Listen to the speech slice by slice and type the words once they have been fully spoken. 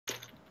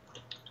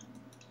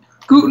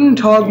Guten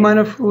Tag,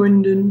 meine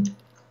Freundin.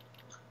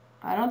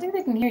 I don't think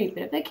they can hear you,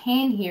 but if they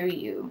can hear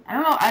you, I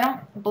don't know. I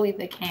don't believe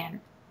they can.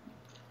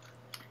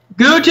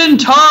 Guten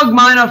Tag,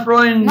 meine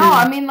Freundin. No,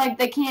 I mean like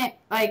they can't.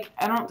 Like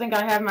I don't think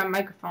I have my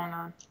microphone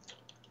on.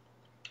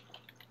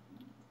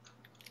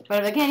 But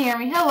if they can't hear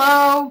me,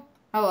 hello,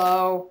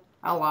 hello,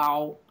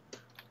 hello.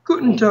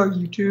 Guten Tag,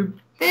 YouTube.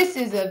 This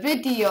is a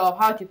video of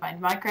how to find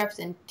Minecrafts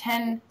in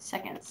 10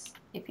 seconds.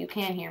 If you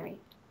can hear me.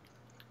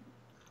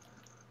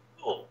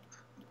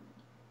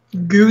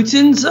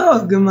 Guten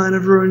Tag,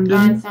 meine Freundin.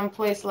 Find some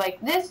place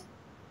like this.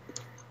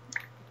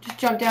 Just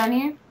jump down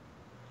here.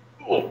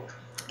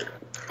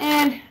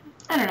 And,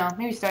 I don't know,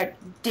 maybe start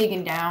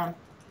digging down.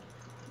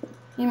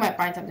 You might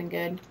find something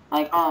good.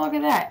 Like, oh, look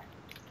at that.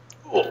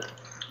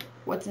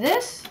 What's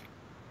this?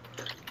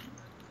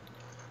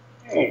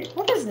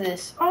 What is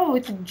this? Oh,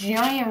 it's a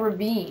giant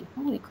ravine.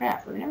 Holy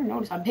crap, I've never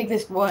noticed how big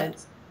this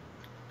was.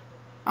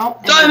 Oh,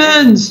 and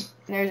Diamonds!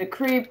 there's a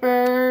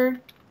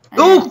creeper.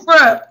 Oh,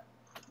 crap!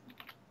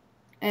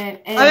 And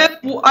I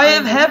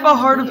have half a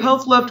heart of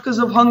health left because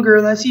of hunger,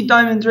 and I see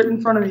diamonds right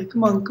in front of me.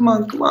 Come on, come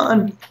on, come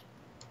on.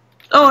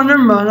 Oh, never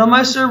mind. On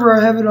my server,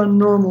 I have it on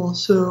normal,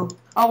 so...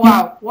 Oh,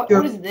 wow. What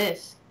is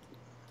this?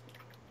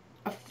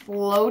 A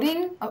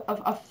floating?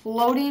 A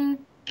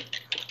floating...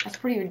 That's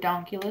pretty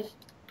ridiculous.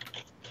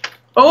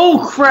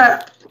 Oh,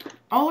 crap!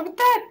 Oh, look at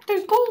that!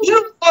 There's gold!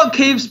 You know what,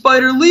 Cave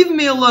Spider? Leave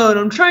me alone.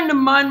 I'm trying to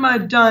mine my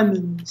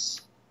diamonds.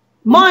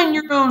 Mine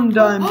your own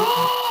diamonds.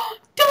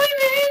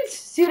 Diamonds!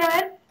 See what I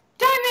meant?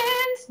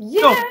 Diamonds!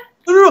 Yeah!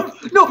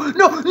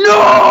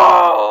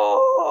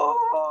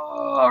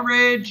 No!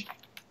 Rage.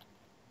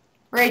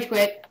 Rage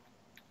quit.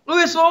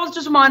 Okay, so I was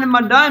just mining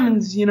my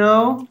diamonds, you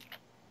know?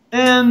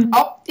 And...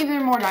 Oh,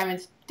 even more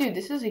diamonds. Dude,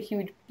 this is a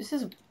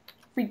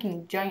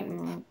freaking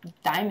giant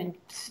diamond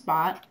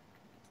spot.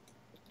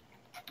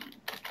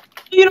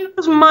 You know, I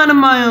was minding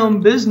my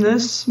own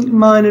business,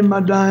 mining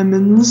my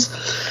diamonds.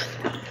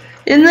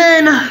 And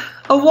then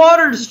a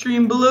water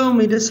stream below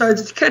me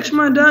decides to catch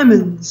my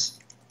diamonds.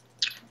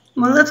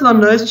 Well, that's not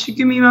nice. It should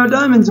give me my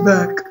diamonds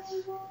back.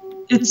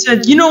 It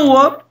said, you know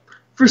what?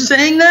 For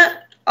saying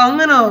that, I'm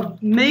gonna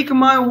make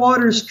my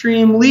water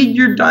stream lead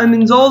your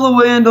diamonds all the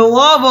way into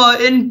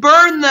lava and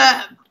burn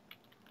them!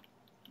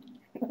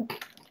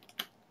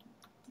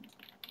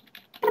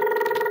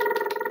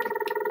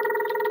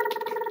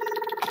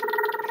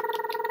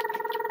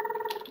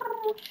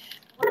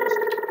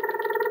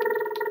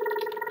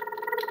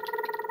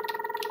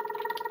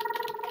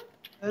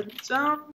 That sound